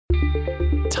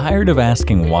Tired of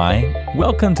asking why?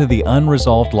 Welcome to the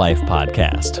Unresolved Life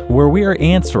podcast, where we are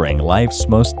answering life's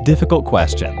most difficult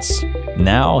questions.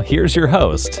 Now, here's your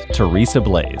host, Teresa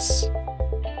Blaze.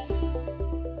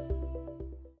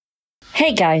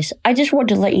 Hey guys, I just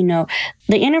wanted to let you know,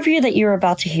 the interview that you're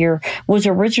about to hear was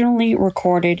originally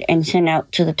recorded and sent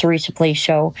out to the Teresa Blaze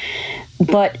Show,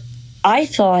 but I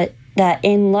thought that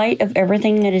in light of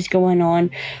everything that is going on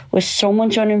with so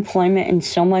much unemployment and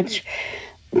so much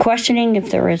questioning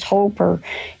if there is hope or,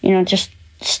 just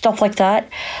stuff like that,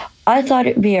 I thought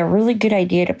it'd be a really good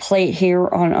idea to play it here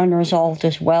on Unresolved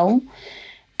as well.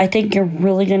 I think you're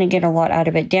really going to get a lot out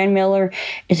of it. Dan Miller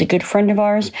is a good friend of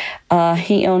ours.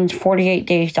 He owns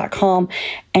 48days.com,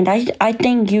 and I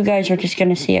think you guys are just going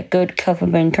to see a good cup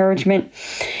of encouragement.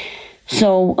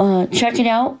 So check it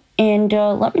out and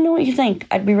let me know what you think.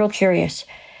 I'd be real curious.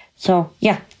 So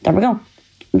yeah, there we go.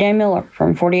 Dan Miller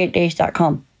from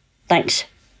 48days.com. Thanks.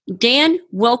 Dan,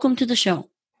 welcome to the show.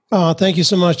 Oh, thank you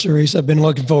so much, Teresa. I've been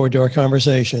looking forward to our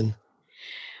conversation.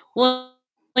 Well,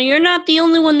 you're not the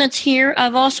only one that's here.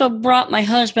 I've also brought my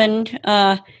husband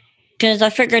because I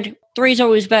figured three's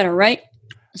always better, right?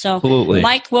 So, Absolutely.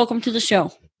 Mike, welcome to the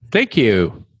show. Thank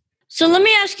you. So let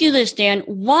me ask you this, Dan.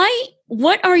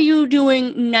 What are you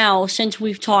doing now since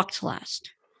we've talked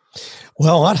last?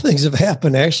 Well, a lot of things have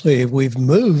happened. Actually, we've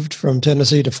moved from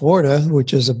Tennessee to Florida,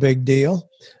 which is a big deal,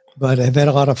 but I've had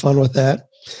a lot of fun with that.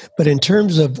 But in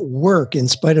terms of work, in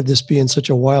spite of this being such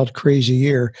a wild, crazy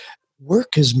year,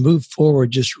 work has moved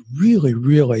forward just really,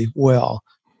 really well.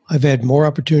 I've had more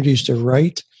opportunities to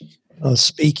write,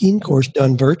 speaking, of course,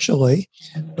 done virtually,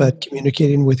 but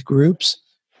communicating with groups,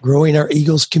 growing our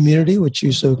Eagles community, which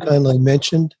you so kindly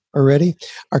mentioned already,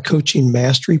 our coaching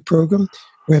mastery program.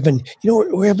 We're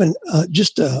having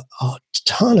just a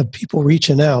ton of people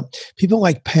reaching out, people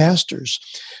like pastors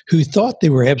who thought they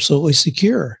were absolutely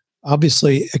secure.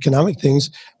 Obviously, economic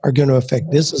things are going to affect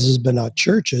businesses, but not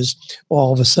churches. Well,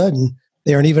 all of a sudden,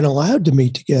 they aren't even allowed to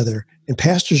meet together. And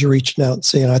pastors are reaching out and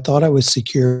saying, I thought I was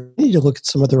secure. I need to look at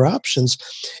some other options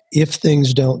if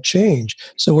things don't change.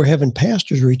 So we're having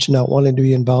pastors reaching out, wanting to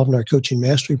be involved in our coaching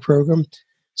mastery program.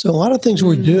 So a lot of things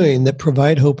we're doing that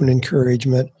provide hope and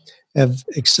encouragement have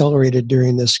accelerated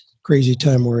during this crazy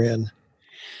time we're in.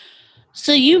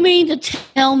 So you mean to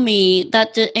tell me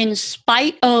that in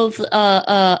spite of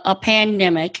a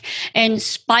pandemic, in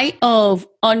spite of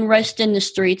unrest in the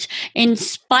streets, in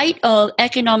spite of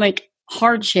economic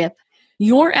hardship,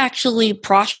 you're actually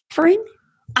prospering?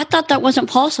 I thought that wasn't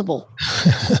possible.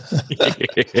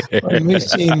 It may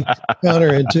seem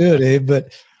counterintuitive,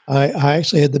 but I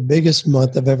actually had the biggest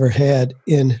month I've ever had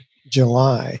in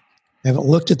July. I haven't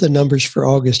looked at the numbers for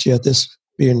August yet, this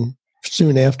being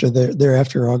soon after,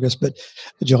 thereafter August, but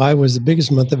July was the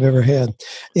biggest month I've ever had.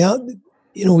 Yeah,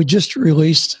 we just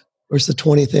released, it's the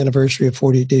 20th anniversary of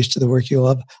 48 Days to the Work You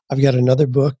Love. I've got another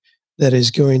book that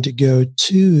is going to go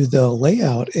to the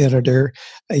layout editor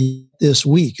this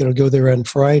week. It'll go there on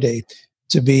Friday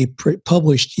to be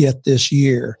published yet this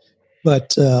year.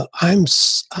 But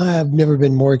I've never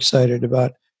been more excited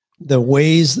about the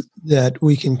ways that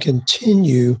we can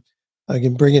continue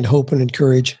bringing hope and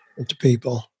encouragement to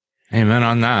people. Amen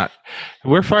on that.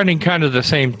 We're finding kind of the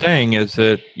same thing is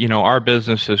that, our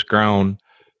business has grown.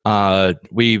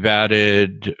 We've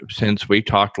added, since we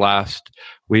talked last,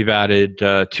 we've added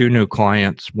 2 new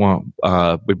clients.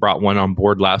 We brought one on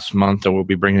board last month, and we'll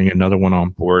be bringing another one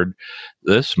on board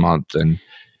this month. And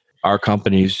our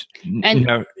company's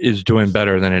is doing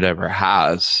better than it ever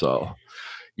has. So,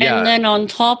 yeah. And then on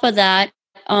top of that,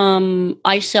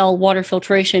 I sell water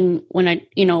filtration when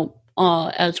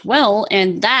as well,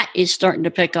 and that is starting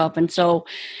to pick up. And so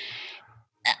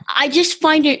I just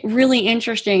find it really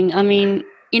interesting. I mean,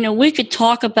 we could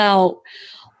talk about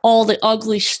all the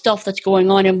ugly stuff that's going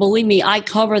on, and believe me, I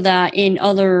cover that in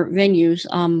other venues.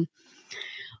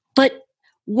 But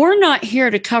we're not here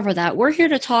to cover that. We're here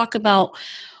to talk about,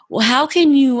 well, how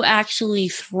can you actually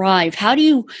thrive? How do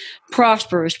you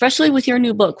prosper, especially with your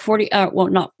new book,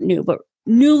 not new, but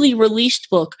newly released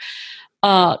book,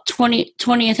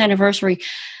 20th anniversary.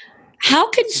 How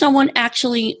can someone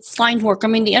actually find work? I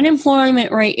mean, the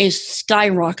unemployment rate is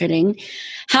skyrocketing.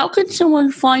 How can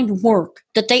someone find work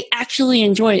that they actually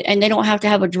enjoy and they don't have to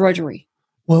have a drudgery?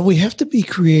 Well, we have to be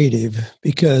creative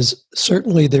because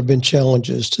certainly there have been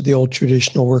challenges to the old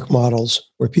traditional work models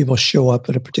where people show up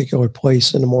at a particular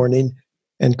place in the morning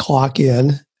and clock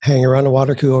in, hang around a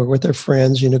water cooler with their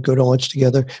friends, go to lunch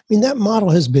together. I mean, that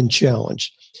model has been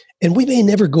challenged. And we may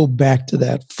never go back to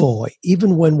that fully,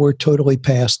 even when we're totally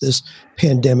past this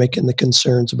pandemic and the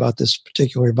concerns about this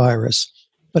particular virus.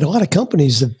 But a lot of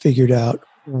companies have figured out,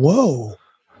 whoa,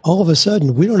 all of a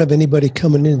sudden we don't have anybody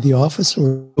coming into the office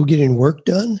and we're getting work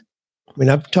done. I mean,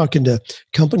 I'm talking to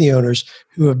company owners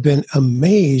who have been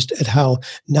amazed at how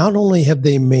not only have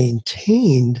they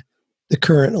maintained the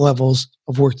current levels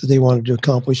of work that they wanted to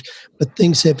accomplish, but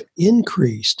things have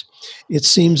increased. It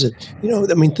seems that,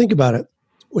 think about it.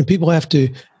 When people have to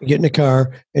get in a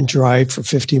car and drive for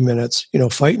 15 minutes,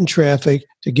 fighting traffic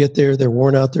to get there, they're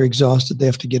worn out, they're exhausted, they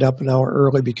have to get up an hour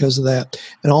early because of that.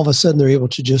 And all of a sudden they're able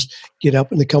to just get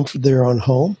up in the comfort of their own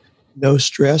home, no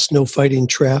stress, no fighting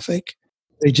traffic.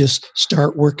 They just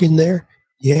start working there.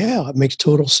 Yeah, it makes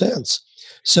total sense.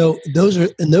 So those are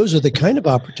the kind of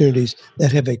opportunities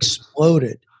that have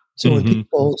exploded. So when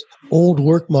people's old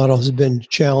work models have been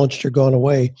challenged or gone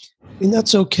away,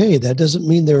 that's okay. That doesn't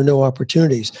mean there are no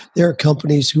opportunities. There are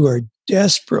companies who are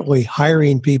desperately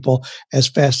hiring people as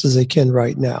fast as they can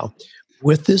right now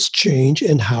with this change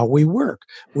in how we work,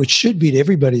 which should be to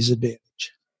everybody's advantage.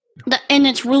 And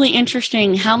it's really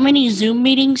interesting. How many Zoom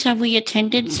meetings have we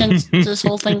attended since this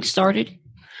whole thing started?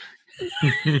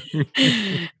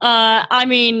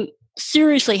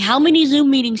 Seriously, how many Zoom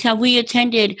meetings have we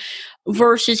attended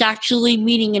versus actually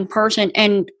meeting in person?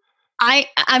 And I've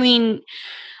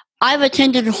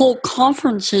attended whole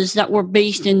conferences that were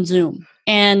based in Zoom.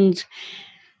 And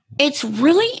it's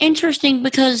really interesting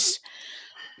because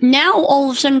now all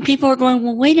of a sudden people are going,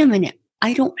 well, wait a minute.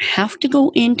 I don't have to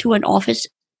go into an office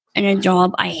and a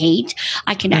job I hate.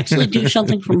 I can actually do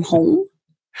something from home.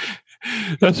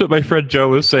 That's what my friend Joe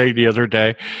was saying the other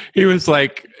day. He was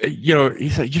like, he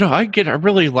said, I'm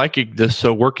really liking this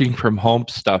working from home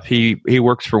stuff. He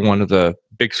works for one of the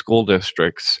big school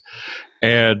districts,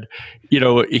 and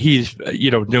he's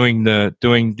doing the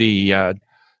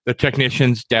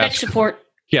technician's desk tech support.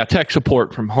 Yeah, tech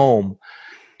support from home,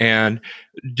 and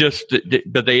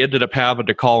but they ended up having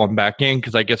to call him back in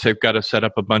because I guess they've got to set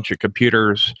up a bunch of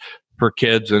computers for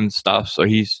kids and stuff. So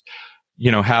he's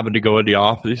having to go in the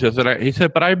office. He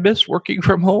said, but I miss working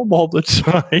from home all the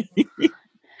time.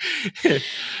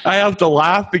 I have to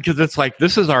laugh because it's like,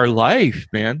 this is our life,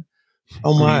 man.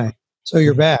 Oh my. So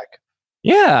you're back.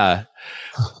 Yeah.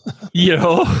 It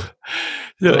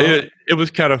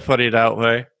was kind of funny that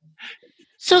way.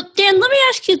 So Dan, let me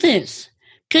ask you this.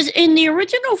 Because in the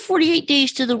original 48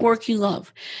 Days to the Work You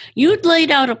Love, you'd laid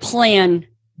out a plan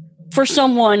for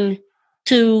someone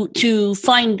to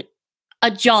find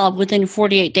a job within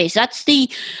 48 days. That's the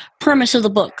premise of the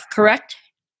book, correct?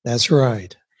 That's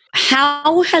right.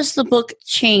 How has the book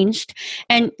changed?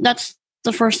 And that's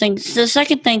the first thing. The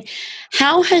second thing,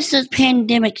 how has the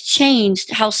pandemic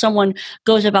changed how someone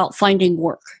goes about finding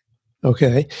work?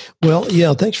 Okay. Well,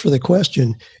 yeah, thanks for the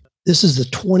question. This is the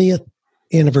 20th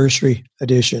anniversary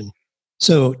edition.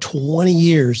 So 20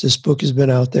 years this book has been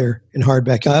out there in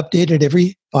hardback. I update it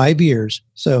every 5 years.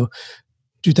 So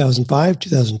 2005,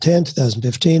 2010,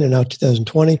 2015, and now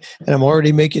 2020. And I'm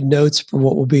already making notes for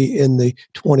what will be in the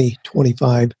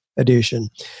 2025 edition.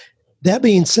 That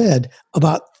being said,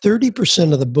 about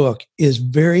 30% of the book is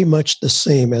very much the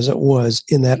same as it was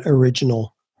in that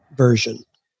original version.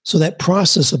 So that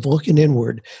process of looking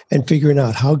inward and figuring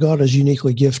out how God has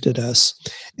uniquely gifted us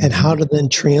and how to then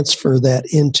transfer that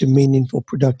into meaningful,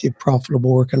 productive,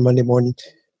 profitable work on Monday morning,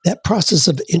 that process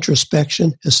of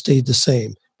introspection has stayed the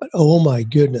same. But oh my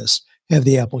goodness, have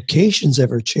the applications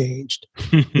ever changed?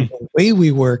 The way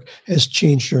we work has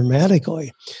changed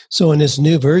dramatically. So in this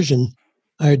new version,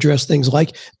 I address things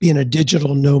like being a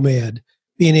digital nomad,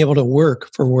 being able to work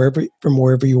from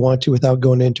wherever you want to without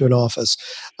going into an office.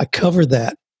 I cover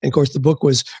that. And of course, the book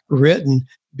was written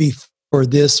before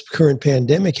this current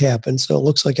pandemic happened, so it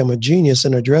looks like I'm a genius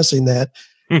in addressing that.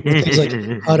 Things like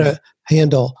how to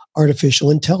handle artificial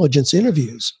intelligence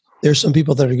interviews. There's some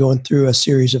people that are going through a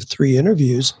series of 3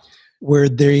 interviews where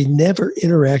they never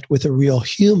interact with a real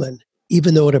human,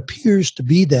 even though it appears to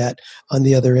be that on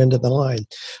the other end of the line.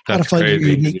 How to find your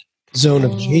unique zone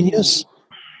of genius,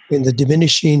 and the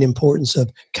diminishing importance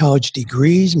of college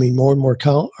degrees. I mean, more and more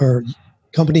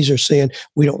companies are saying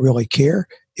we don't really care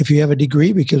if you have a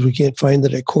degree because we can't find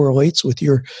that it correlates with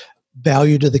your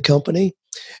value to the company.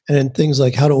 And then things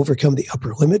like how to overcome the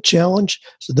upper limit challenge.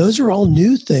 So those are all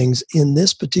new things in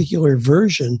this particular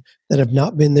version that have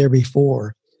not been there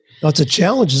before. Now, it's a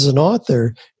challenge as an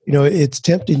author. It's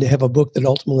tempting to have a book that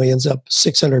ultimately ends up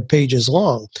 600 pages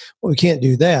long. Well, we can't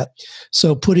do that.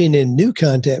 So putting in new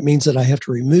content means that I have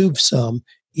to remove some,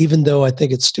 even though I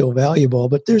think it's still valuable.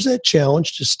 But there's that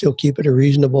challenge to still keep it a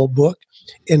reasonable book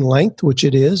in length, which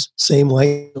it is, same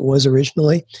length it was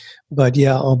originally. But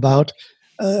yeah, about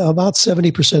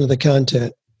 70% of the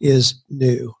content is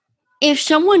new. If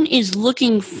someone is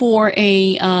looking for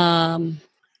a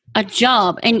a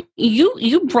job. And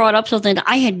you brought up something that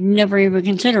I had never even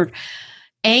considered.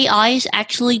 AI is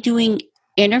actually doing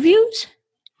interviews.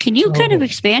 Can you kind of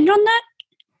expand on that?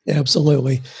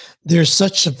 Absolutely. There's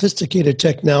such sophisticated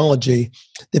technology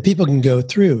that people can go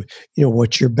through.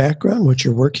 What's your background? What's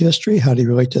your work history? How do you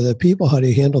relate to the people? How do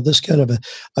you handle this kind of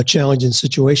a challenging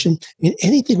situation?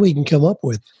 Anything we can come up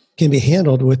with can be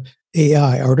handled with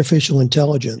AI, artificial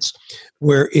intelligence,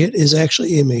 where it is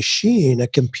actually a machine, a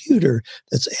computer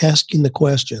that's asking the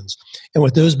questions. And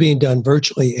with those being done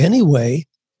virtually anyway,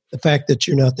 the fact that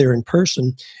you're not there in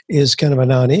person is kind of a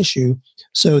non-issue.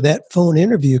 So that phone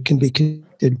interview can be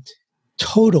connected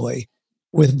totally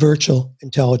with virtual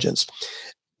intelligence.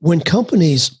 When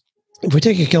companies, if we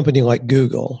take a company like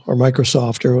Google or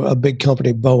Microsoft or a big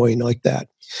company, Boeing, like that,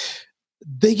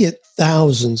 they get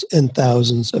thousands and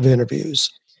thousands of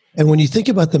interviews. And when you think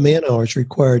about the man hours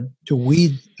required to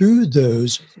weed through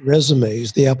those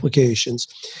resumes, the applications,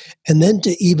 and then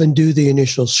to even do the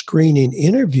initial screening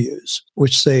interviews,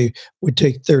 which say would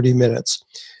take 30 minutes,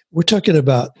 we're talking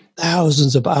about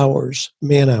thousands of hours,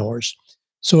 man hours.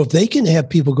 So if they can have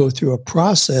people go through a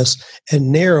process and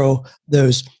narrow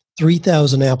those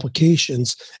 3,000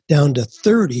 applications down to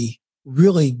 30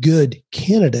 really good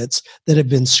candidates that have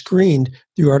been screened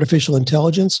through artificial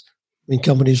intelligence,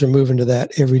 companies are moving to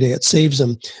that every day. It saves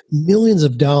them millions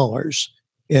of dollars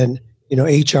in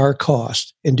HR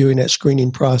cost in doing that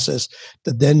screening process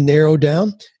to then narrow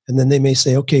down. And then they may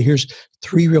say, okay, here's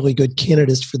 3 really good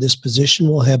candidates for this position.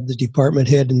 We'll have the department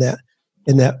head in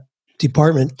that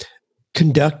department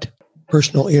conduct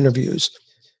personal interviews.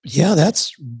 Yeah,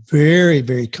 that's very,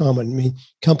 very common.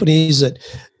 Companies that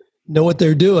know what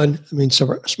they're doing,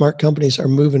 smart companies are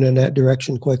moving in that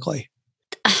direction quickly.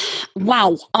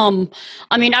 Wow.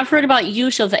 I've heard about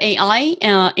use of AI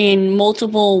in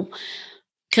multiple,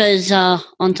 because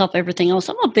on top of everything else,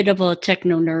 I'm a bit of a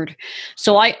techno nerd.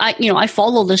 So I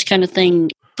follow this kind of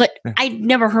thing, but I'd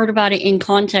never heard about it in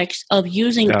context of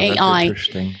using AI. That's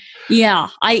interesting. Yeah,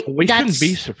 we shouldn't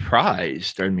be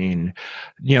surprised.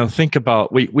 Think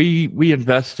about we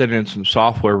invested in some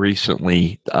software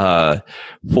recently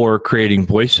for creating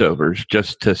voiceovers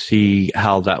just to see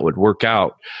how that would work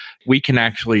out. We can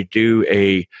actually do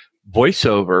a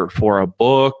voiceover for a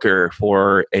book or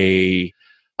for a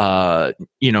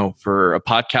for a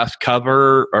podcast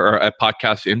cover or a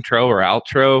podcast intro or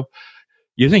outro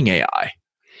using AI,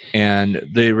 and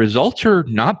the results are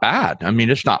not bad.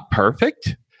 It's not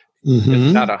perfect. Mm-hmm.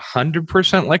 It's not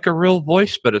 100% like a real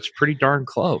voice, but it's pretty darn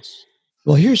close.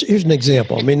 Well, here's an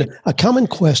example. A common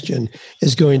question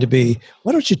is going to be,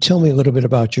 why don't you tell me a little bit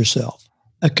about yourself?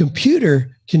 A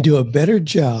computer can do a better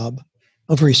job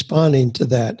of responding to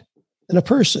that than a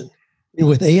person.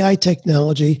 With AI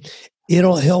technology,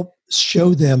 it'll help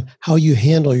show them how you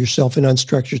handle yourself in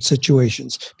unstructured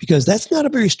situations, because that's not a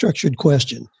very structured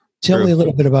question. Tell me a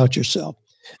little bit about yourself.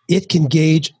 It can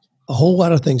gauge a whole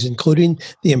lot of things, including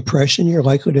the impression you're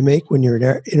likely to make when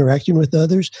you're interacting with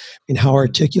others, and how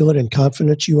articulate and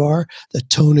confident you are, the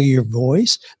tone of your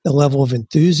voice, the level of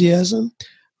enthusiasm.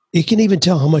 It can even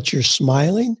tell how much you're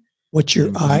smiling, what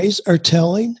your eyes are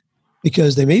telling,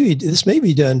 because this may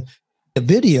be done in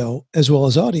video as well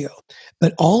as audio.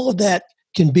 But all of that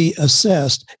can be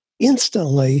assessed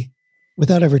instantly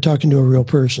without ever talking to a real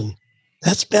person.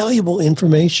 That's valuable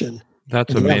information.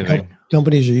 That's amazing.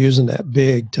 Companies are using that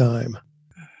big time.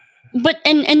 But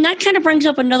and that kind of brings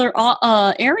up another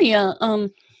area.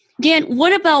 Dan,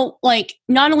 what about,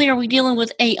 not only are we dealing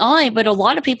with AI, but a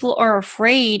lot of people are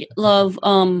afraid of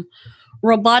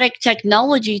robotic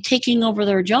technology taking over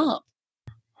their job.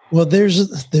 Well,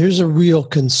 there's a real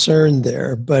concern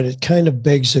there, but it kind of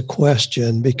begs a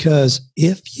question, because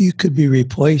if you could be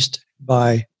replaced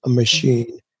by a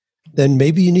machine, then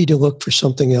maybe you need to look for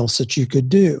something else that you could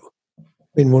do.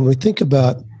 When we think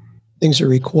about things that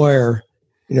require,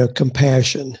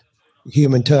 compassion,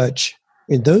 human touch,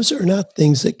 those are not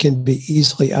things that can be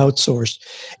easily outsourced.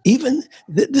 Even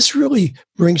this really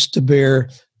brings to bear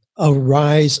a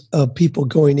rise of people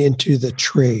going into the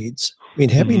trades.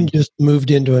 Having just moved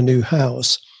into a new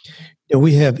house,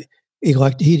 we have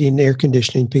heating and air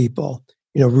conditioning people,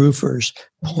 roofers,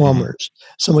 plumbers,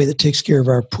 somebody that takes care of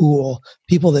our pool,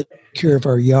 people that take care of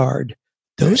our yard.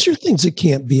 Those are things that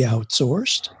can't be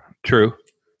outsourced. True.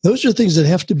 Those are things that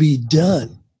have to be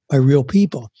done by real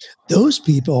people. Those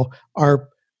people are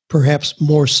perhaps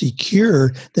more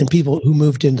secure than people who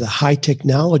moved into the high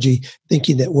technology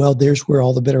thinking that, well, there's where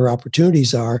all the better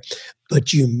opportunities are.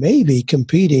 But you may be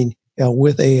competing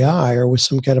with AI or with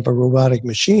some kind of a robotic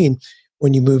machine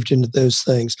when you moved into those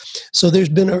things. So there's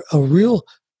been a real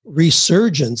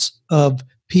resurgence of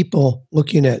people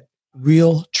looking at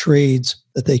real trades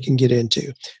that they can get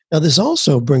into. Now, this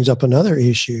also brings up another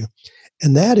issue,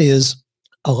 and that is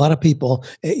a lot of people,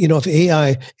 if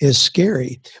AI is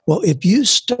scary, well, if you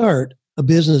start a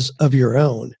business of your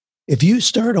own, if you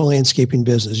start a landscaping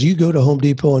business, you go to Home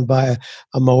Depot and buy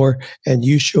a mower, and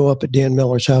you show up at Dan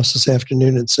Miller's house this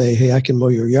afternoon and say, hey, I can mow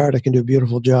your yard, I can do a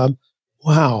beautiful job.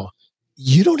 Wow.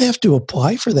 You don't have to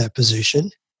apply for that position.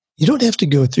 You don't have to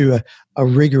go through a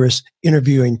rigorous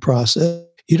interviewing process.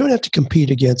 You don't have to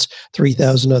compete against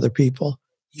 3,000 other people.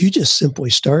 You just simply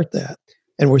start that.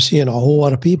 And we're seeing a whole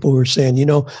lot of people who are saying,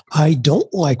 I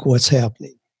don't like what's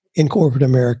happening in corporate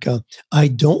America. I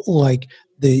don't like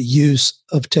the use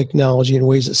of technology in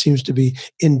ways that seems to be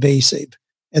invasive.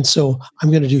 And so I'm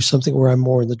going to do something where I'm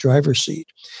more in the driver's seat.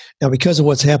 Now, because of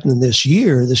what's happening this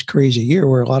year, this crazy year,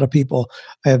 where a lot of people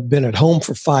have been at home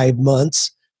for 5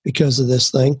 months because of this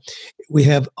thing, we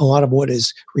have a lot of what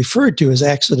is referred to as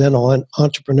accidental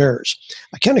entrepreneurs.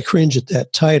 I kind of cringe at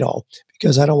that title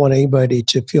because I don't want anybody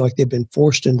to feel like they've been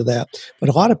forced into that. But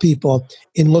a lot of people,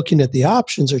 in looking at the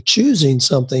options, are choosing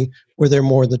something where they're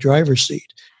more in the driver's seat.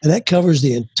 And that covers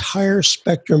the entire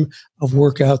spectrum of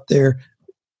work out there.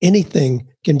 Anything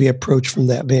can be approached from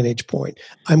that vantage point.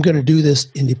 I'm going to do this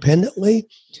independently,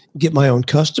 get my own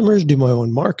customers, do my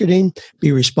own marketing,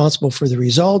 be responsible for the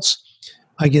results.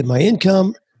 I get my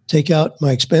income, take out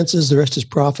my expenses, the rest is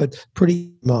profit.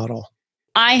 Pretty model.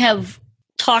 I have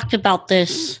talked about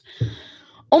this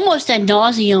almost ad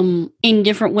nauseum in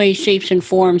different ways, shapes, and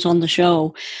forms on the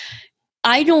show.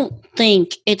 I don't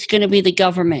think it's going to be the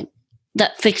government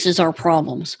that fixes our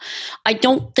problems. I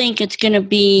don't think it's going to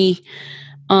be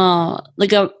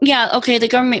the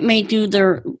government may do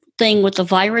their thing with the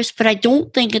virus, but I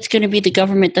don't think it's going to be the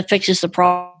government that fixes the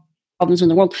problems in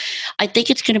the world. I think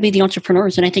it's going to be the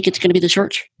entrepreneurs, and I think it's going to be the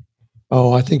church.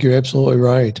 Oh, I think you're absolutely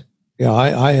right. Yeah,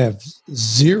 I have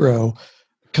zero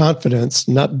confidence,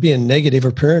 not being negative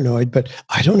or paranoid, but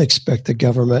I don't expect the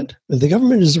government. The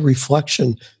government is a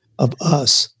reflection of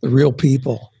us, the real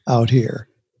people out here.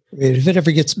 I mean, if it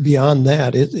ever gets beyond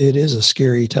that, it is a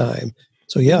scary time.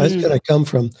 So yeah, It's going to come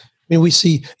from, we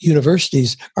see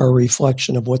universities are a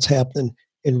reflection of what's happening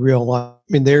in real life.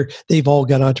 I mean, they've all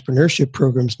got entrepreneurship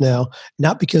programs now,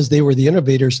 not because they were the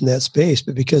innovators in that space,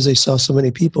 but because they saw so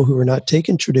many people who were not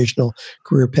taking traditional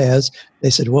career paths.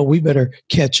 They said, well, we better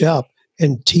catch up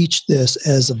and teach this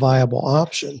as a viable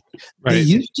option. Right. They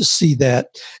used to see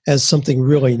that as something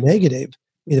really negative.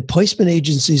 I mean, the placement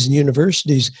agencies and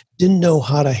universities didn't know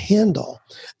how to handle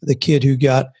the kid who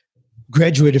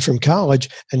graduated from college,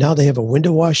 and now they have a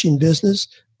window washing business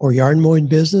or yard mowing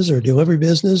business or delivery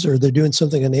business, or they're doing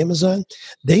something on Amazon.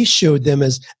 They showed them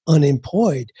as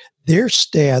unemployed. Their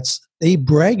stats, they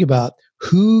brag about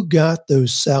who got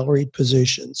those salaried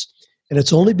positions. And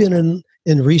it's only been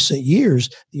in recent years,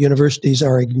 the universities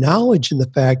are acknowledging the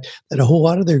fact that a whole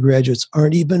lot of their graduates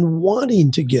aren't even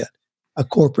wanting to get a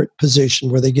corporate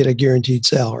position where they get a guaranteed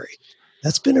salary.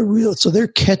 That's been so they're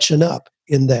catching up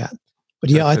in that. But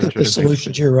yeah, I think the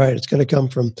solutions, you're right, it's going to come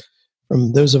from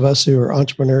those of us who are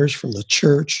entrepreneurs, from the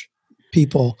church,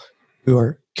 people who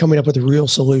are coming up with real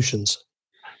solutions.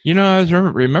 I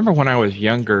remember when I was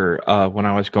younger, when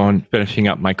I was finishing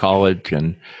up my college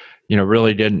and,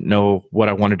 really didn't know what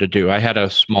I wanted to do. I had a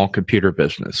small computer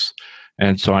business.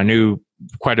 And so I knew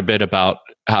quite a bit about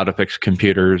how to fix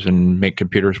computers and make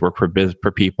computers work for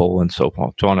people and so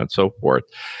on and so forth.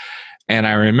 And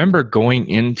I remember going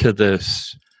into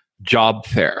this job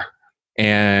fair,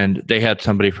 and they had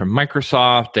somebody from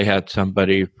Microsoft, they had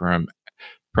somebody from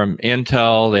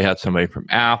Intel, they had somebody from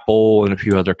Apple and a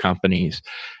few other companies.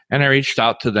 And I reached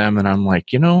out to them and I'm like,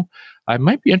 I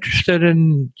might be interested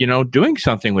in, doing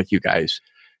something with you guys.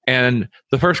 And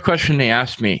the first question they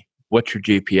asked me, what's your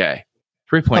GPA?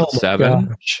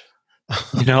 3.7.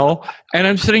 And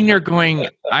I'm sitting there going,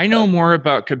 I know more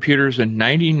about computers than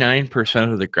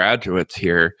 99% of the graduates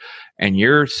here. And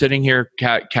you're sitting here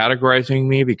categorizing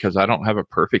me because I don't have a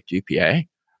perfect GPA.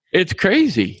 It's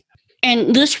crazy.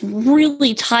 And this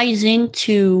really ties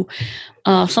into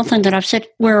something that I've said,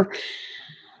 where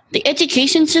the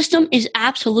education system is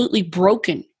absolutely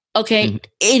broken. Okay.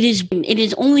 Mm-hmm. It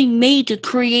is only made to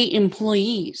create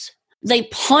employees. They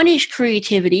punish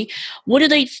creativity. What do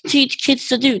they teach kids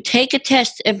to do? Take a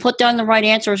test and put down the right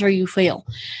answers or you fail.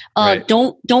 Right.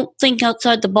 Don't think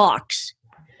outside the box.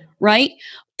 Right?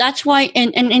 That's why,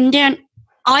 and Dan,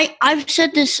 I've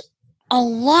said this a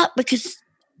lot because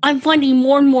I'm finding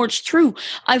more and more it's true.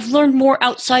 I've learned more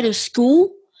outside of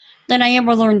school than I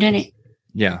ever learned in it.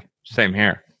 Yeah, same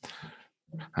here.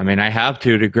 I mean, I have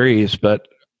 2 degrees, but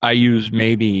I use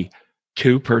maybe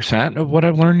 2% of what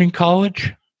I've learned in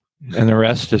college. And the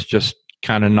rest is just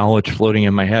kind of knowledge floating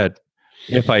in my head,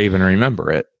 if I even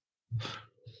remember it.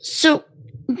 So,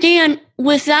 Dan,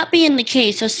 with that being the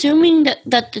case, assuming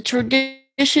that the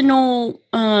traditional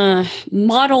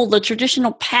model, the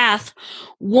traditional path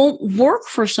won't work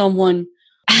for someone,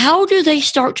 how do they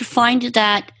start to find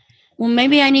that, well,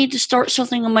 maybe I need to start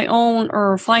something on my own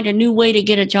or find a new way to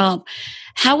get a job?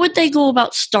 How would they go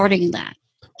about starting that?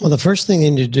 Well, the first thing they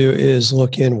need to do is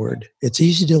look inward. It's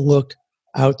easy to look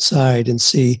outside and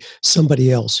see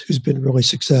somebody else who's been really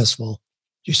successful.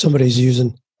 Somebody's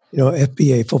using,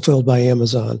 FBA, Fulfilled by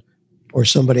Amazon, or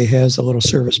somebody has a little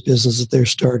service business that they're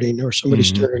starting, or somebody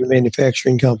started a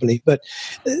manufacturing company. But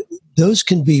those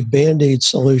can be Band-Aid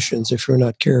solutions if you're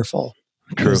not careful.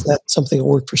 True. Is that something that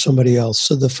worked for somebody else?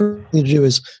 So the first thing to do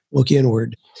is look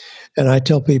inward. And I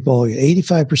tell people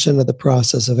 85% of the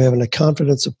process of having a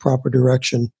confidence of proper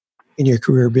direction in your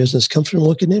career business comes from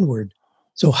looking inward.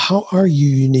 So how are you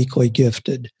uniquely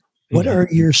gifted? What are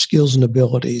your skills and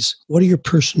abilities? What are your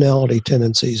personality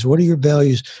tendencies? What are your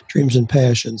values, dreams, and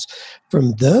passions?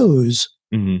 From those,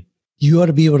 you ought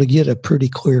to be able to get a pretty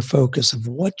clear focus of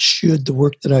what should the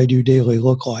work that I do daily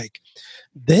look like.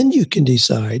 Then you can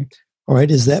decide, all right,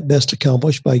 is that best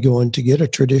accomplished by going to get a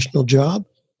traditional job?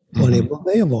 Plenty of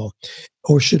available.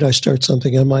 Or should I start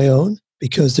something on my own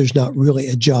because there's not really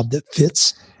a job that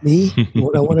fits me,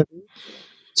 what I want to do?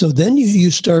 So then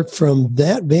you start from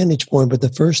that vantage point, but the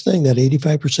first thing, that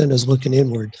 85% is looking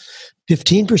inward.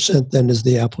 15% then is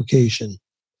the application.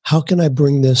 How can I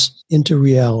bring this into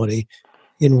reality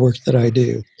in work that I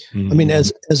do? I mean,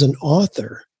 as an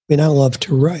author, I love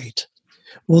to write.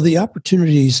 Well, the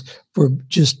opportunities for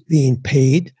just being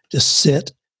paid to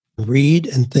sit, read,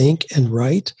 and think and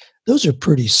write, those are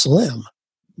pretty slim.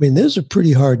 Those are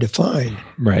pretty hard to find.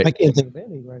 Right. I can't think of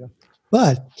any right now.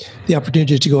 But the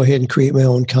opportunity to go ahead and create my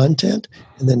own content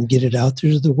and then get it out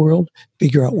there to the world,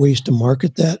 figure out ways to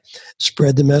market that,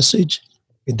 spread the message,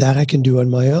 that I can do on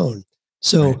my own.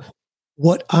 So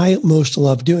what I most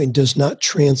love doing does not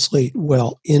translate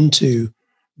well into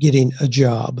getting a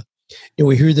job. And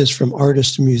we hear this from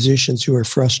artists and musicians who are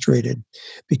frustrated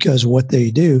because what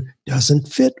they do doesn't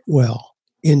fit well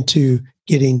into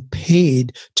getting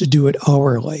paid to do it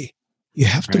hourly. You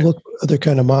have to look for other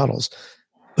kind of models.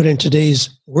 But in today's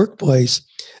workplace,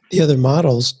 the other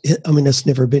models, it's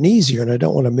never been easier. And I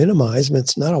don't want to minimize them.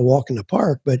 It's not a walk in the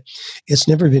park, but it's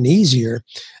never been easier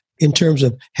in terms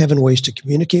of having ways to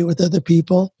communicate with other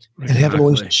people and having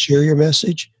ways to share your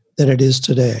message than it is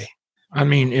today.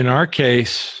 In our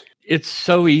case, it's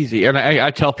so easy. And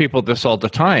I tell people this all the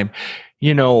time.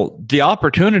 The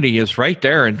opportunity is right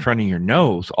there in front of your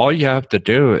nose. All you have to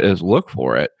do is look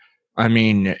for it.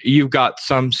 You've got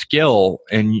some skill,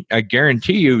 and I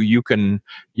guarantee you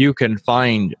can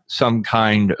find some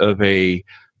kind of a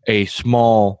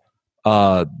small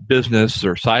business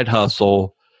or side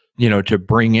hustle, to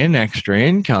bring in extra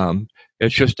income.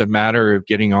 It's just a matter of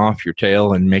getting off your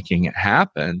tail and making it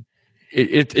happen.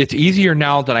 It's easier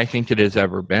now than I think it has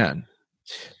ever been.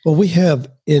 Well, we have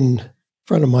in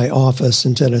front of my office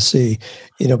in Tennessee,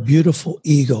 beautiful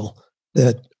eagle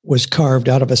that was carved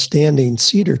out of a standing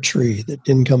cedar tree that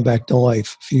didn't come back to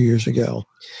life a few years ago.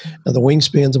 Now, the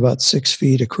wingspan's about 6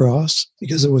 feet across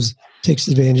because it takes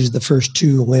advantage of the first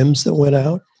 2 limbs that went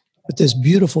out. But this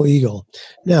beautiful eagle.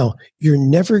 Now, you're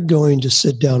never going to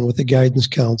sit down with a guidance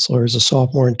counselor as a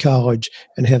sophomore in college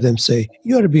and have them say,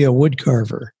 you ought to be a wood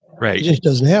carver. Right. It just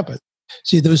doesn't happen.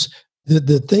 See,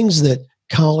 the things that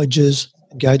colleges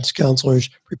and guidance counselors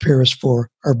prepare us for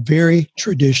are very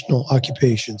traditional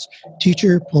occupations.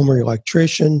 Teacher, plumber,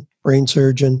 electrician, brain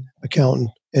surgeon,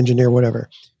 accountant, engineer, whatever.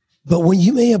 But when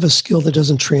you may have a skill that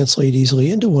doesn't translate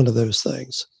easily into one of those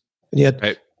things. And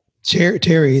yet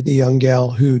Terry, the young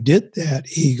gal who did that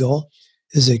eagle,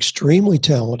 is extremely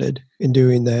talented in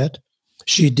doing that.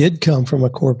 She did come from a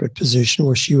corporate position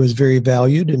where she was very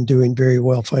valued and doing very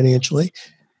well financially.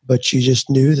 But she just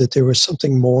knew that there was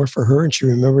something more for her, and she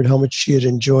remembered how much she had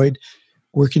enjoyed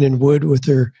working in wood with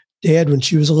her dad when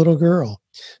she was a little girl.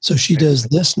 So she does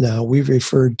this now. We've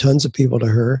referred tons of people to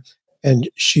her, and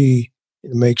she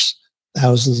makes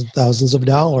thousands and thousands of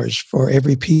dollars for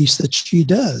every piece that she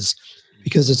does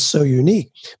because it's so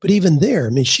unique. But even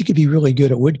there, she could be really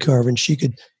good at wood carving. She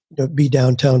could be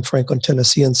downtown Franklin,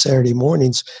 Tennessee on Saturday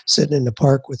mornings, sitting in the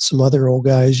park with some other old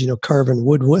guys, carving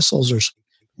wood whistles or something.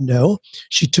 No,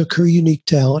 she took her unique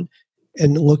talent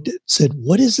and said,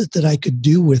 what is it that I could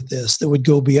do with this that would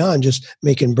go beyond just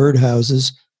making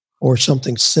birdhouses or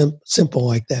something simple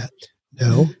like that?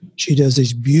 No, she does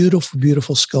these beautiful,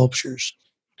 beautiful sculptures.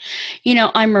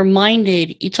 I'm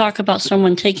reminded, you talk about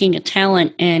someone taking a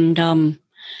talent and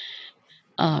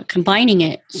combining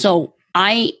it. So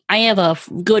I have a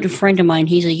good friend of mine.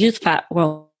 He's a youth pastor.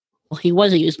 Well, he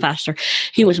was a youth pastor.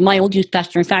 He was my old youth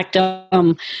pastor. In fact,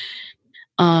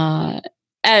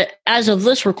 as of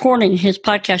this recording, his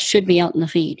podcast should be out in the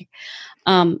feed.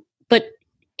 But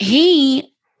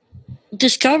he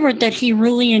discovered that he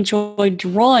really enjoyed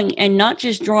drawing, and not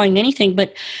just drawing anything,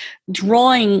 but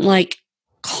drawing like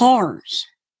cars.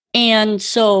 And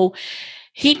so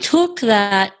he took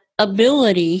that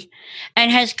ability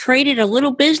and has created a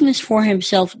little business for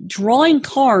himself drawing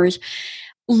cars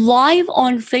live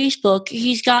on Facebook.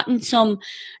 He's gotten some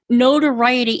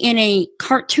notoriety in a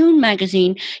cartoon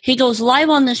magazine. He goes live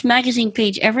on this magazine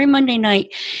page every Monday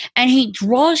night and he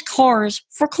draws cars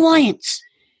for clients.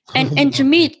 And to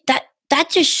me, that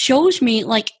just shows me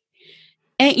like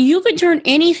you can turn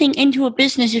anything into a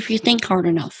business if you think hard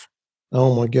enough.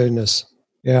 Oh my goodness.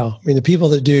 Yeah. I mean, the people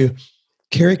that do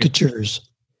caricatures,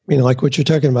 like what you're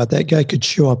talking about, that guy could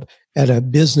show up at a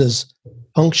business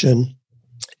function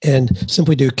and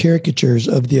simply do caricatures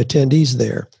of the attendees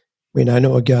there. I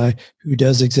know a guy who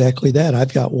does exactly that.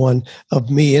 I've got one of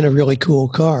me in a really cool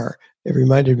car. It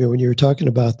reminded me when you were talking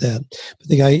about that. But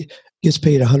the guy gets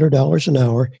paid $100 an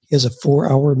hour. He has a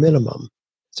 4-hour minimum.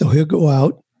 So he'll go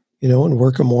out, and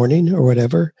work a morning or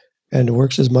whatever, and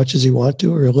works as much as he wants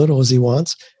to or as little as he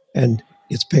wants, and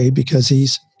gets paid because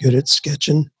he's good at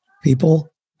sketching people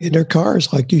in their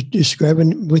cars, like you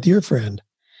describing with your friend.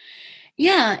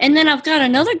 Yeah, and then I've got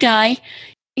another guy.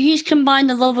 He's combined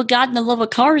the love of God and the love of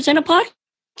cars in a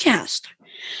podcast.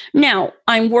 Now,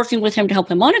 I'm working with him to help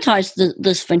him monetize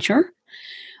this venture.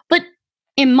 But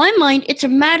in my mind, it's a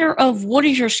matter of what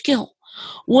is your skill,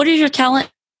 what is your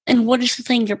talent, and what is the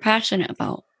thing you're passionate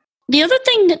about. The other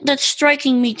thing that's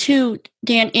striking me too,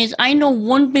 Dan, is I know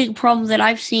one big problem that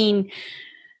I've seen,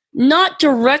 not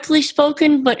directly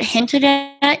spoken, but hinted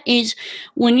at, is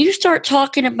when you start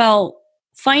talking about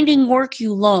finding work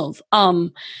you love.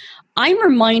 I'm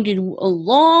reminded a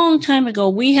long time ago,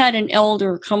 we had an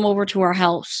elder come over to our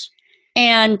house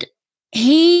and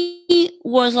he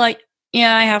was like,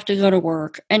 yeah, I have to go to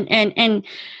work. And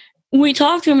we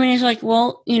talked to him and he's like,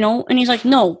 well, and he's like,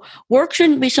 no, work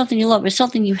shouldn't be something you love. It's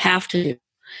something you have to do.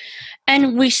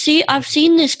 And I've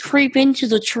seen this creep into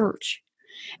the church.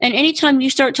 And anytime you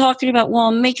start talking about, well,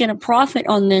 I'm making a profit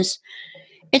on this,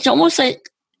 it's almost like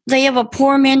they have a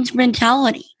poor man's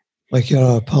mentality. Like you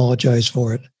gotta apologize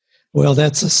for it. Well,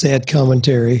 that's a sad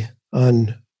commentary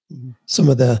on some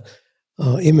of the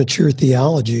immature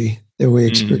theology that we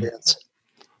experience.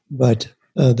 But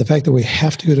the fact that we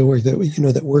have to go to work,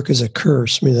 that work is a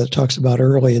curse. That talks about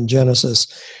early in Genesis,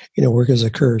 work is a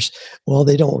curse. Well,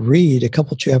 they don't read a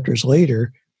couple chapters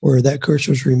later where that curse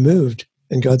was removed.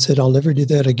 And God said, I'll never do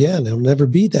that again. It'll never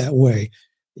be that way.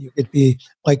 You could be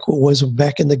like what was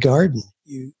back in the garden.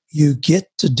 You get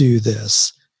to do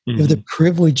this. You have the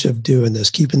privilege of doing this,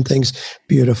 keeping things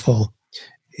beautiful.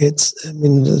 That's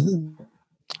an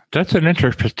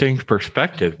interesting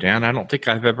perspective, Dan. I don't think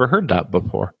I've ever heard that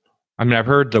before. I've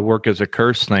heard the work as a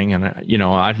curse thing, and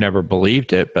I've never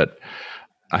believed it, but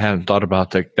I hadn't thought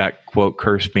about that quote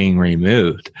curse being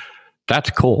removed.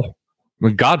 That's cool.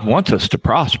 God wants us to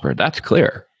prosper. That's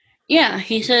clear. Yeah,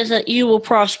 he says that you will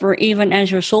prosper even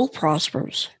as your soul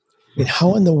prospers.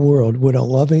 How in the world would a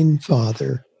loving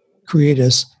Father create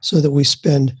us so that we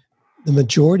spend the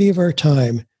majority of our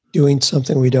time doing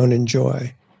something we don't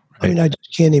enjoy? Right. I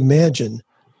just can't imagine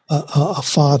a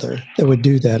father that would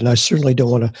do that. And I certainly don't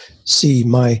want to see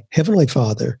my Heavenly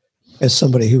Father as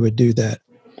somebody who would do that.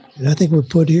 And I think we're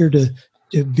put here to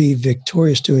be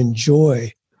victorious, to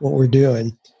enjoy what we're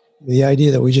doing. The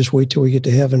idea that we just wait till we get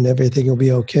to heaven and everything will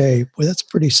be okay, well, that's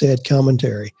pretty sad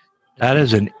commentary. That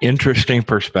is an interesting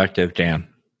perspective, Dan.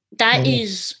 That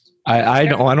is... I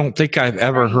don't think I've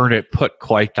ever heard it put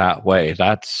quite that way.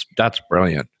 That's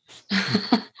brilliant.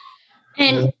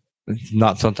 And it's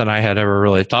not something I had ever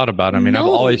really thought about. I've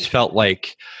always felt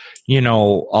like, I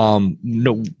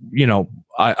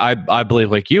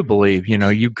believe like you believe, you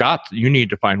need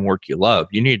to find work you love.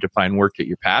 You need to find work that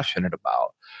you're passionate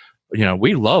about.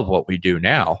 We love what we do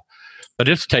now, but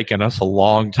it's taken us a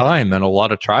long time and a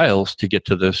lot of trials to get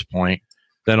to this point.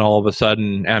 Then all of a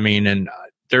sudden, and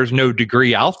there's no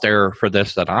degree out there for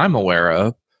this that I'm aware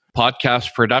of.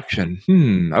 Podcast production.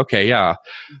 Okay, yeah.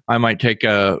 I might take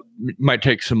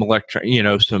some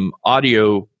some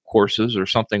audio courses or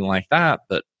something like that,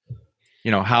 but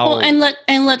how. Well,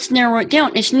 and let's narrow it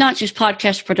down. It's not just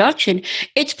podcast production.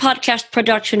 It's podcast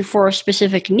production for a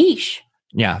specific niche.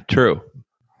 Yeah, true.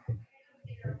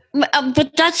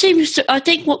 But that seems to, I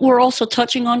think what we're also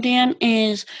touching on, Dan,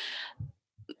 is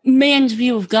man's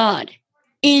view of God.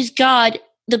 Is God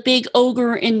the big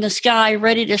ogre in the sky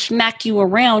ready to smack you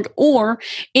around, or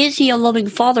is he a loving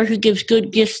father who gives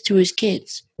good gifts to his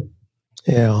kids?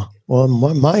 Yeah. Well,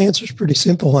 my answer is pretty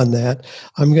simple on that.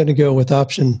 I'm going to go with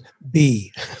option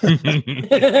B.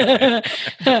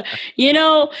 You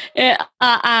know,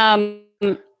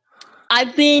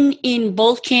 I've been in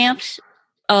both camps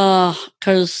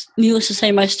because, needless to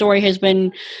say, my story has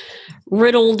been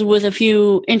riddled with a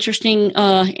few interesting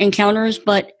encounters,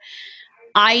 but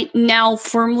I now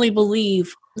firmly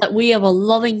believe that we have a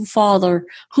loving father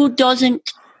who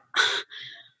doesn't.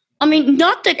 I mean,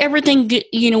 not that everything,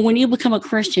 when you become a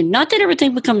Christian, not that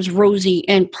everything becomes rosy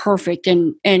and perfect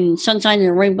and sunshine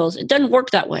and rainbows. It doesn't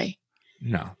work that way.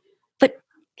 No. But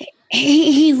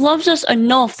he loves us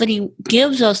enough that he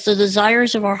gives us the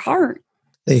desires of our heart.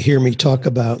 They hear me talk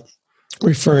about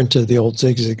referring to the old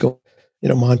Zig Ziglar,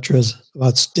 mantras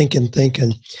about stinking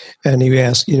thinking. And he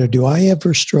asked, do I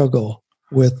ever struggle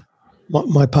with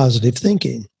my positive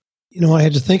thinking? I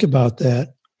had to think about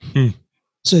that.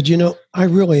 Said, I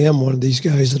really am one of these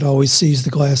guys that always sees the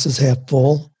glass as half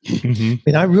full.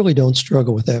 And I really don't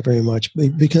struggle with that very much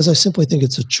because I simply think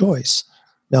it's a choice.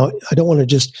 Now, I don't want to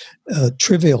just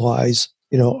trivialize,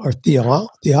 our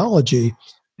theology,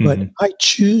 but I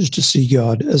choose to see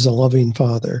God as a loving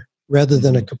father rather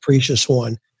than a capricious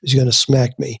one who's going to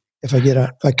smack me if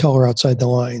I color outside the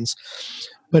lines.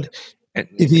 But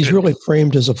if he's really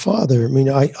framed as a father,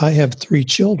 I have 3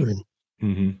 children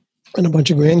and a bunch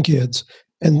of grandkids.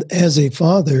 And as a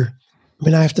father,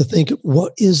 I have to think,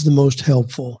 what is the most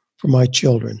helpful for my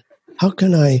children? How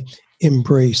can I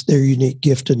embrace their unique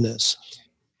giftedness?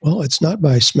 Well, it's not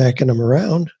by smacking them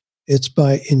around. It's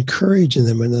by encouraging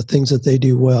them in the things that they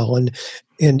do well and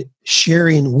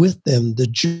sharing with them the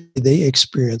joy they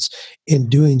experience in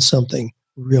doing something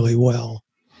really well.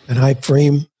 And I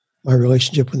frame my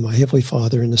relationship with my Heavenly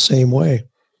Father in the same way.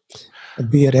 And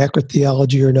be it accurate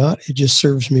theology or not, it just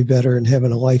serves me better in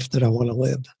having a life that I want to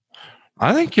live.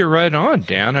 I think you're right on,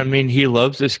 Dan. He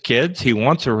loves his kids. He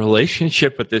wants a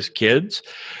relationship with his kids.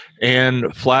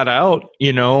 And flat out,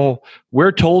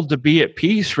 we're told to be at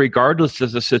peace regardless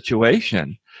of the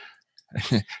situation.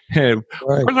 Right.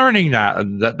 We're learning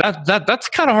that's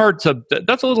kind of hard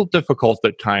that's a little difficult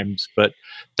at times, but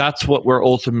that's what we're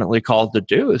ultimately called to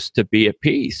do, is to be at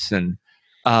peace. And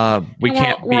we're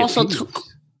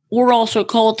also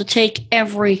called to take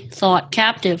every thought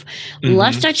captive.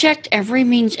 Last I checked, every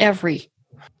means every.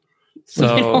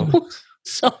 So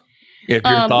if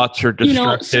your thoughts are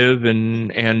destructive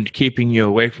and keeping you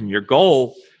away from your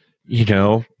goal,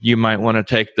 you might want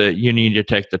to need to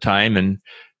take the time and,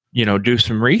 do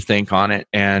some rethink on it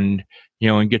and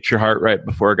get your heart right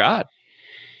before God.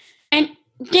 And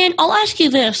Dan, I'll ask you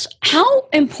this. How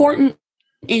important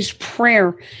is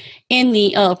prayer in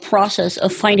the process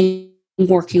of finding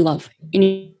work you love,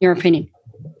 in your opinion?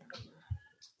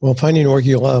 Well, finding work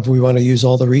you love, we want to use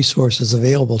all the resources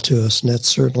available to us, and that's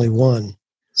certainly one.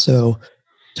 So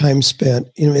time spent,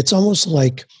 it's almost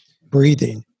like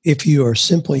breathing. If you are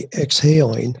simply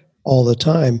exhaling all the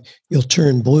time, you'll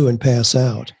turn blue and pass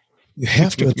out. You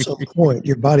have to, at some point,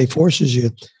 your body forces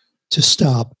you to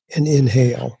stop and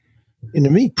inhale. And to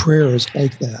me, prayer is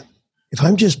like that. If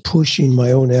I'm just pushing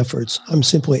my own efforts, I'm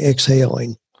simply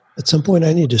exhaling. At some point,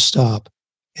 I need to stop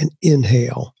and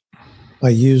inhale. I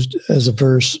used as a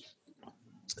verse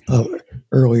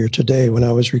earlier today when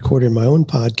I was recording my own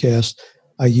podcast,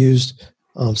 I used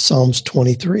Psalms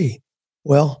 23.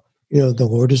 Well, the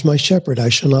Lord is my shepherd, I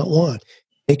shall not want.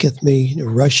 Maketh me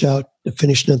rush out to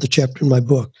finish another chapter in my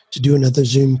book, to do another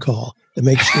Zoom call, to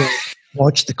make sure I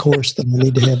watch the course that I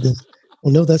need to have this.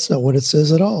 Well, no, that's not what it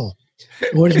says at all.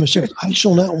 The Lord is my shepherd, I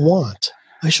shall not want.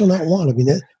 I shall not want.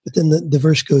 But then the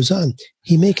verse goes on.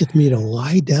 He maketh me to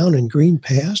lie down in green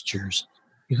pastures.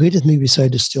 He leadeth me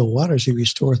beside the still waters. He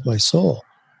restoreth my soul.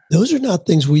 Those are not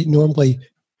things we normally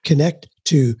connect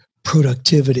to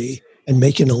productivity and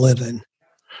making a living,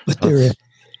 but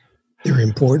they're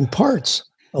important parts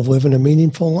of living a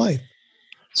meaningful life.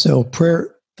 So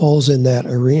prayer falls in that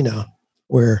arena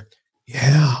where,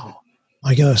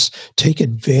 my gosh, take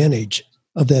advantage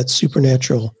of that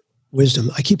supernatural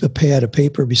wisdom. I keep a pad of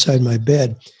paper beside my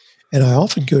bed, and I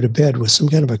often go to bed with some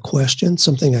kind of a question,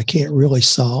 something I can't really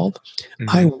solve.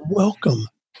 I welcome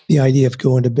the idea of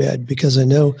going to bed because I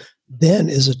know then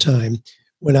is a time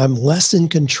when I'm less in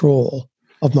control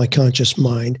of my conscious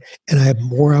mind and I have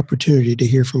more opportunity to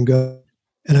hear from God.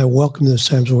 And I welcome those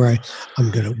times where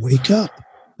I'm going to wake up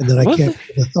and then I can't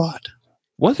get a thought.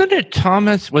 Was it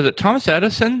Thomas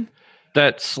Edison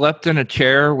that slept in a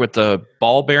chair with a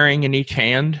ball bearing in each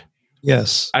hand?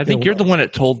 Yes. I think you're the one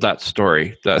that told that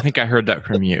story. I think I heard that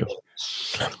from you.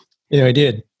 Yeah, I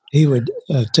did. he would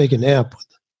take a nap with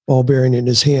the ball bearing in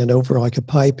his hand over like a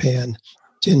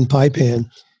tin pie pan,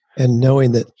 and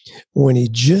knowing that when he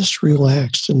just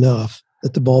relaxed enough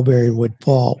that the ball bearing would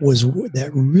fall was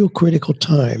that real critical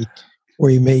time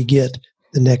where you may get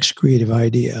the next creative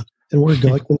idea, and where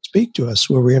God can speak to us,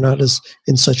 where we're not as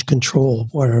in such control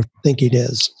of what our thinking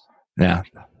is. Yeah,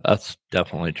 that's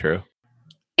definitely true.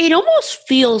 It almost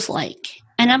feels like,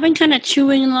 and I've been kind of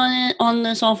chewing on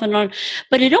this off and on,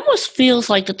 but it almost feels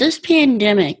like that this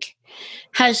pandemic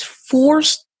has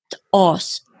forced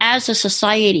us as a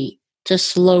society to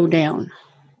slow down.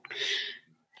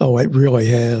 Oh, it really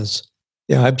has.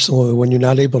 Yeah, absolutely. When you're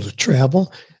not able to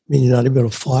travel, you're not able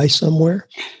to fly somewhere.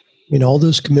 All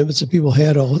those commitments that people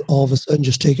had all of a sudden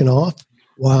just taken off.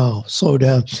 Wow, slow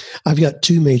down. I've got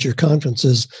 2 major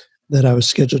conferences that I was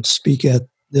scheduled to speak at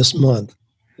this month.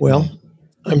 Well,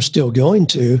 I'm still going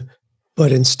to,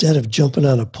 but instead of jumping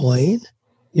on a plane,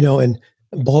 and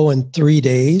blowing 3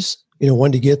 days,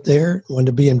 one to get there, one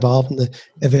to be involved in the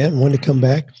event, and one to come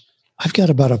back, I've got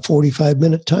about a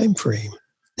 45-minute time frame.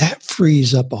 That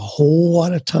frees up a whole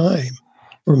lot of time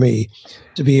for me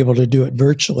to be able to do it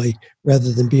virtually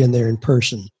rather than being there in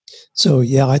person. So,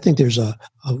 yeah, I think there's a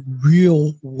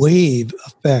real wave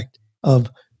effect of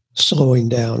slowing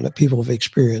down that people have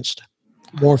experienced.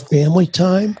 More family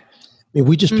time.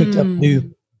 We just picked up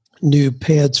new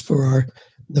pads for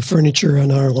the furniture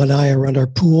on our lanai around our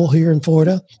pool here in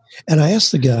Florida. And I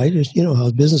asked the guy,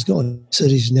 how's business going? He said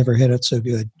he's never had it so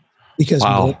good because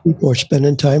more people are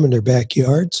spending time in their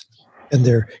backyards, and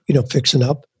they're, fixing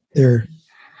up their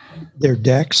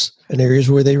decks and areas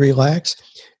where they relax.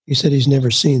 He said he's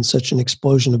never seen such an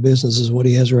explosion of business as what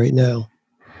he has right now.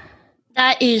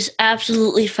 That is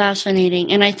absolutely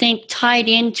fascinating. And I think tied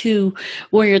into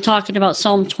where you're talking about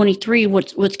Psalm 23,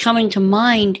 what's coming to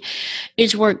mind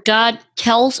is where God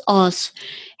tells us,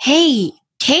 hey,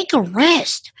 take a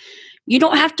rest. You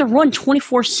don't have to run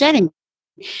 24/7.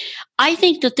 I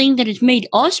think the thing that has made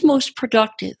us most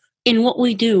productive in what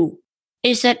we do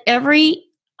is that every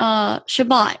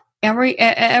Shabbat,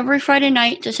 every Friday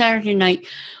night to Saturday night,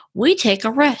 we take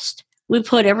a rest. We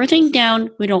put everything down.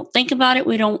 We don't think about it.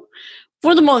 We don't,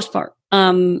 for the most part.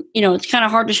 It's kind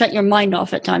of hard to shut your mind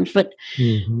off at times, but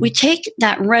we take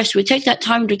that rest. We take that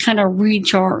time to kind of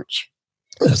recharge.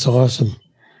 That's awesome.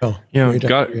 Oh,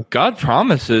 God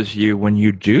promises you when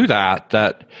you do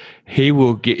that He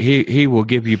will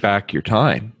give you back your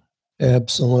time.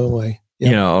 Absolutely.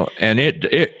 Yep. And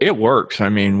it works.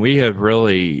 We have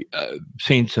really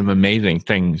seen some amazing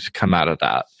things come out of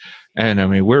that.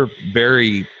 And we're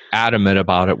very adamant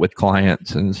about it with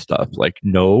clients and stuff. Like,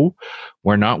 no,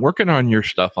 we're not working on your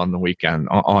stuff on the weekend,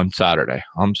 on Saturday.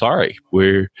 I'm sorry.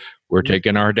 We're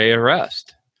taking our day of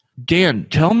rest. Dan,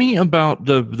 tell me about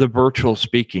the virtual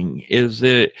speaking. Is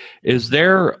there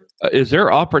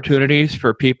opportunities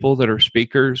for people that are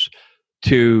speakers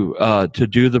to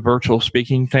do the virtual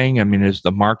speaking thing? Is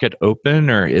the market open,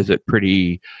 or is it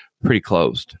pretty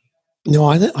closed? No,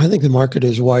 I think the market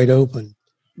is wide open.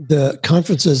 The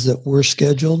conferences that were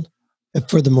scheduled have,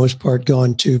 for the most part,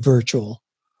 gone to virtual.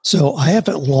 So I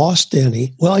haven't lost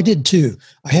any. Well, I did too.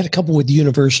 I had a couple with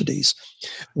universities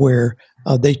where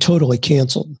they totally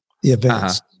canceled the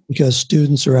events because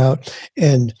students are out.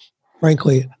 And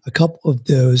frankly, a couple of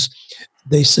those,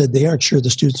 they said they aren't sure the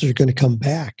students are going to come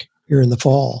back here in the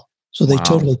fall. So they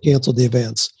totally canceled the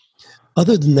events.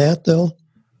 Other than that, though,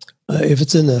 if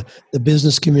it's in the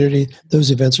business community,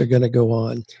 those events are going to go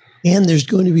on. And there's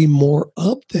going to be more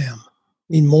of them.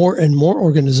 More and more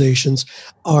organizations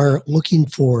are looking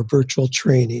for virtual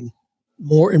training.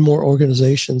 More and more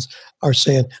organizations are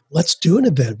saying, let's do an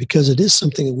event because it is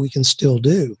something that we can still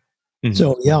do. Mm-hmm.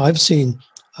 So, yeah, I've seen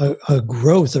a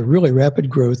really rapid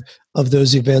growth of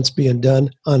those events being done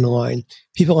online.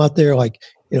 People out there like,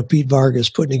 Pete Vargas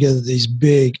putting together these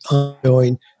big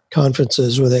ongoing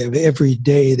conferences where they have every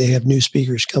day they have new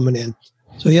speakers coming in.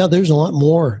 So, yeah, there's a lot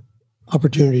more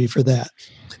opportunity for that.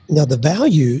 Now, the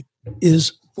value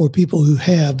is for people who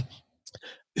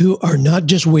are not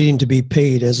just waiting to be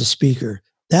paid as a speaker.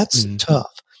 That's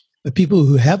tough. But people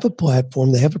who have a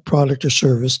platform, they have a product or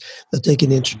service that they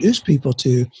can introduce people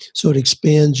to, so it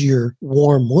expands your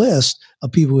warm list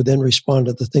of people who then respond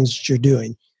to the things that you're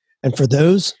doing. And for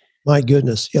those, my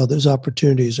goodness, those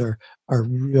opportunities are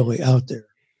really out there.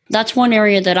 That's one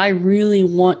area that I really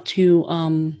want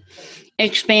to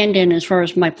expand in as far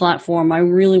as my platform. I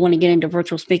really want to get into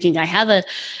virtual speaking. I have a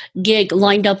gig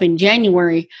lined up in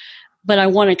January, but I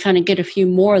want to kind of get a few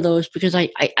more of those because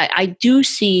I do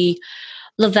see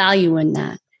the value in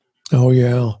that. Oh,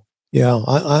 yeah. Yeah.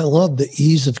 I love the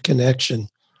ease of connection.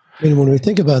 When we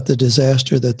think about the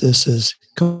disaster that this has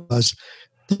caused,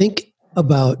 think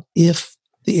about if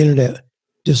the internet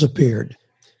disappeared.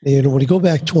 When you go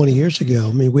back 20 years ago,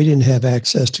 I mean, we didn't have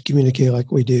access to communicate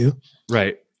like we do.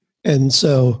 Right. And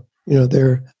so,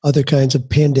 there are other kinds of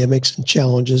pandemics and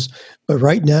challenges. But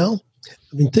right now,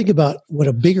 I mean, think about what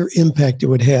a bigger impact it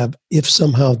would have if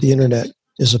somehow the internet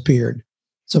disappeared.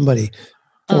 Somebody,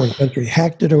 foreign country,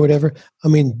 hacked it or whatever. I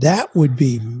mean, that would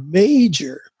be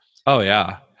major. Oh,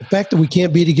 yeah. The fact that we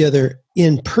can't be together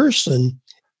in person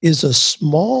is a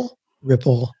small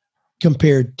ripple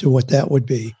compared to what that would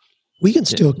be. We can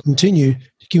still continue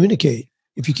to communicate.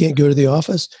 If you can't go to the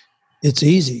office, it's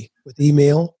easy with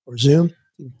email or Zoom.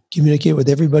 Communicate with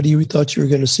everybody you thought you were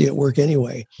going to see at work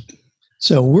anyway.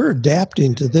 So we're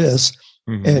adapting to this,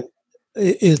 and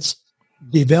it's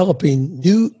developing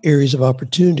new areas of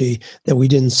opportunity that we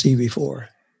didn't see before.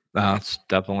 That's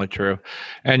definitely true.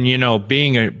 And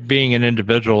being an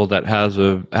individual that has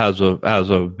a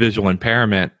visual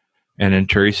impairment, and in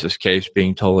Teresa's case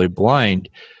being totally blind,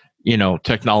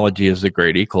 technology is a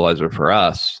great equalizer for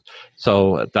us.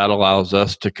 So that allows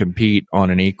us to compete on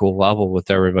an equal level with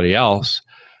everybody else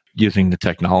using the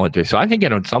technology. So I think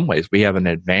in some ways we have an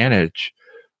advantage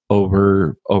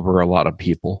over a lot of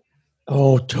people.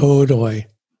 Oh, totally.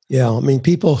 Yeah. I mean,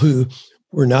 people who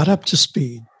were not up to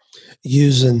speed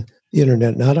using the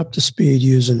internet, not up to speed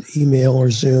using email or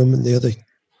Zoom and the other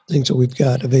things that we've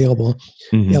got available,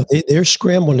 they're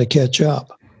scrambling to catch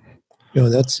up.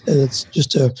 It's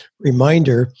just a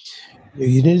reminder.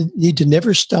 You need to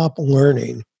never stop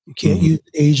learning. You can't use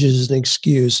age as an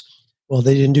excuse. Well,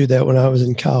 they didn't do that when I was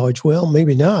in college. Well,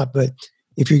 maybe not, but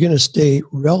if you're going to stay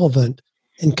relevant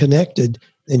and connected,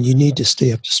 then you need to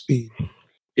stay up to speed.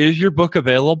 Is your book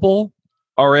available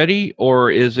already,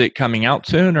 or is it coming out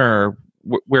soon, or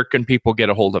where can people get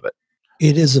a hold of it?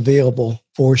 It is available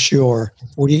for sure.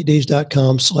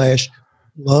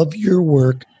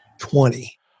 48days.com/loveyourwork20.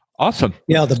 Awesome.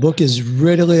 Yeah, the book is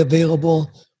readily available.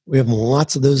 We have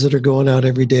lots of those that are going out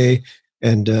every day,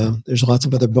 and there's lots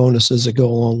of other bonuses that go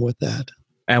along with that.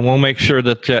 And we'll make sure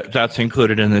that that's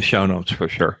included in the show notes for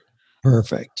sure.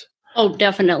 Perfect. Oh,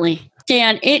 definitely.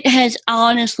 Dan, it has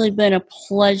honestly been a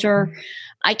pleasure.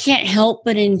 I can't help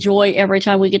but enjoy every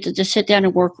time we get to just sit down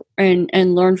and work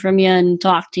and learn from you and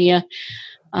talk to you.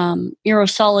 You're a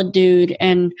solid dude.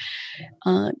 And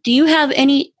do you have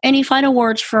any final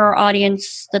words for our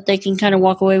audience that they can kind of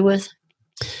walk away with?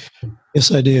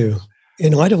 Yes, I do.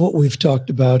 In light of what we've talked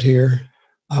about here,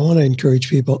 I want to encourage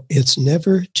people, it's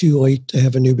never too late to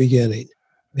have a new beginning.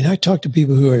 I mean, I talk to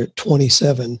people who are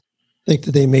 27, think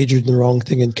that they majored in the wrong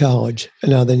thing in college,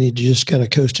 and now they need to just kind of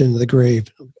coast into the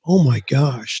grave. Oh my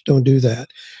gosh, don't do that.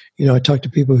 I talk to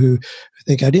people who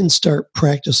think, I didn't start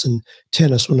practicing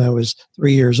tennis when I was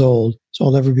 3 years old, so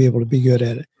I'll never be able to be good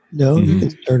at it. No, you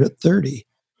can start at 30.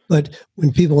 But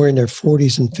when people are in their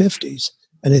 40s and 50s,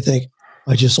 and they think,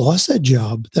 I just lost that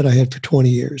job that I had for 20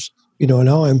 years.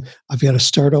 Now I've got to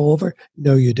start all over.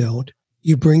 No, you don't.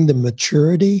 You bring the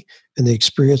maturity and the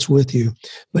experience with you.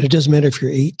 But it doesn't matter if you're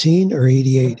 18 or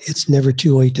 88. It's never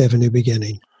too late to have a new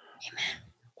beginning. Amen.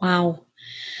 Wow.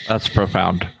 That's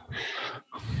profound.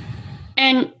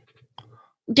 And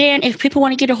Dan, if people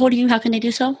want to get a hold of you, how can they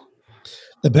do so?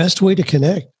 The best way to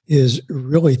connect is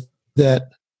really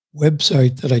that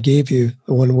website that I gave you,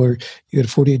 the one where you go to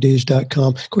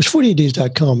 48days.com. Of course,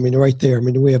 48days.com, I mean, right there. I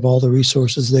mean, we have all the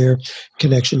resources there,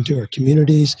 connection to our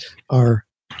communities, our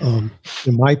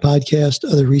my podcast,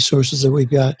 other resources that we've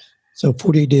got. So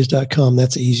 48days.com,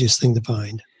 that's the easiest thing to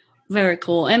find. Very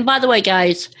cool. And by the way,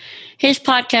 guys, his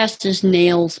podcast is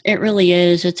nails. It really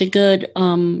is. It's a good,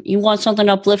 you want something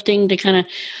uplifting to kind of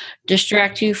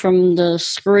distract you from the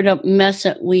screwed up mess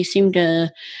that we seem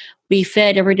to be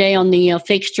fed every day on the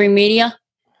fake stream media.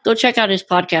 Go check out his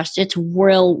podcast. It's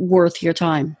well worth your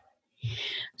time.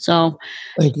 So,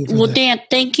 thank you. Well, Dan,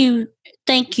 thank you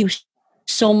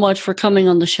so much for coming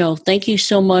on the show. Thank you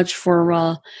so much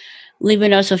for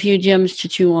leaving us a few gems to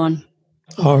chew on.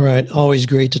 All right. Always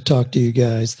great to talk to you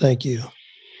guys. Thank you.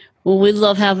 Well, we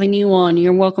love having you on.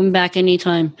 You're welcome back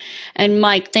anytime. And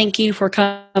Mike, thank you for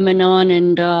coming on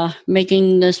and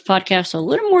making this podcast a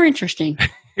little more interesting.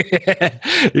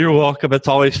 You're welcome. It's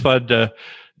always fun to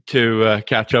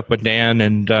catch up with Dan,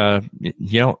 and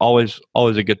always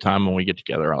a good time when we get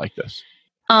together like this.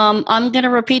 I'm going to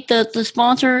repeat the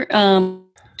sponsor,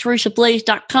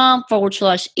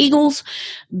 teresablaze.com/Eagles.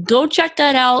 Go check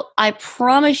that out. I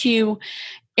promise you,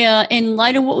 in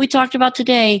light of what we talked about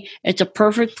today, it's a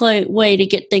perfect way to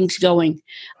get things going.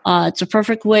 It's a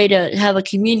perfect way to have a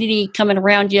community coming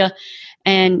around you.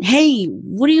 And hey,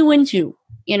 what are you into?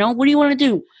 What do you want to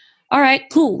do? All right,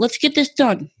 cool. Let's get this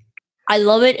done. I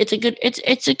love it. It's a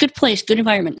good place, good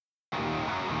environment.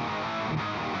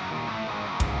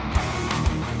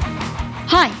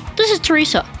 this is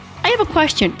Teresa. I have a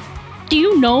question. Do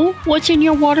you know what's in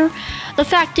your water? The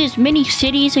fact is, many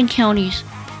cities and counties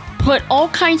put all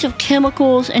kinds of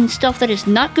chemicals and stuff that is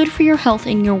not good for your health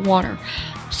in your water,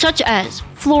 such as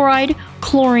fluoride,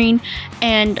 chlorine,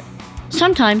 and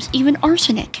sometimes even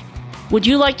arsenic. Would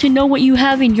you like to know what you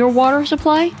have in your water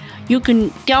supply? You can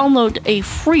download a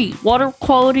free water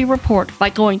quality report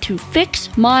by going to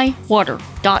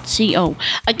fixmywater.co.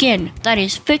 Again, that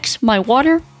is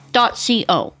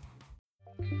fixmywater.co.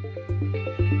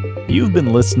 You've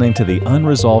been listening to the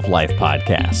Unresolved Life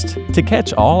podcast. To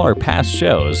catch all our past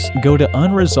shows, go to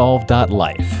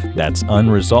unresolved.life. That's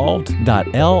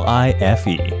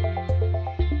unresolved.life.